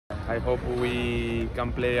I hope we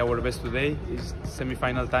can play our best today. It's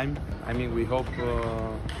semi-final time. I mean, we hope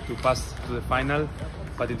to pass to the final,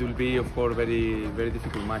 but it will be, of course, very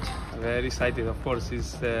difficult match. Very excited, of course.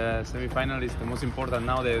 It's semi-final is the most important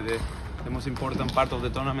now. The most important part of the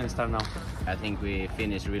tournament start now. I think we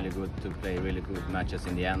finished really good to play really good matches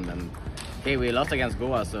in the end. And okay, we lost against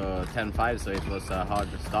Goa, so 10-5, so it was a hard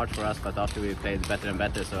start for us. But after we played better and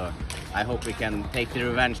better, so I hope we can take the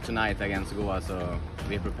revenge tonight against Goa. So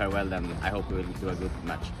we prepare well, then I hope we will do a good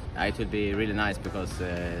match. It will be really nice because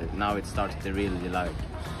now it starts the really like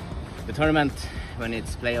the tournament. When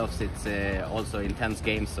it's playoffs, it's also intense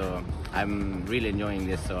games. So I'm really enjoying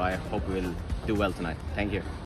this. So I hope we will do well tonight. Thank you.